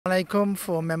Alaikum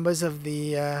for members of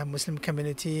the Muslim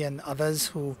community and others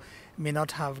who may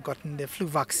not have gotten the flu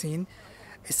vaccine.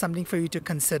 It's something for you to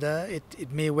consider.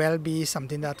 It may well be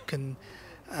something that can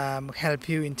help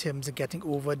you in terms of getting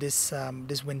over this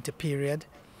winter period.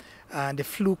 The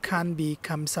flu can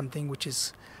become something which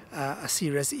is a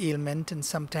serious ailment, and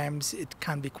sometimes it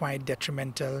can be quite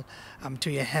detrimental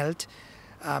to your health.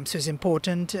 So it's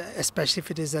important, especially if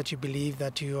it is that you believe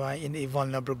that you are in a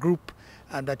vulnerable group,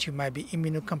 that you might be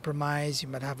immunocompromised, you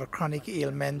might have a chronic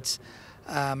ailment,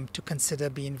 to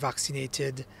consider being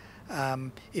vaccinated.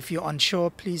 If you're unsure,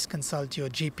 please consult your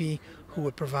GP who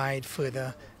will provide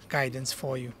further guidance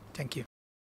for you. Thank you.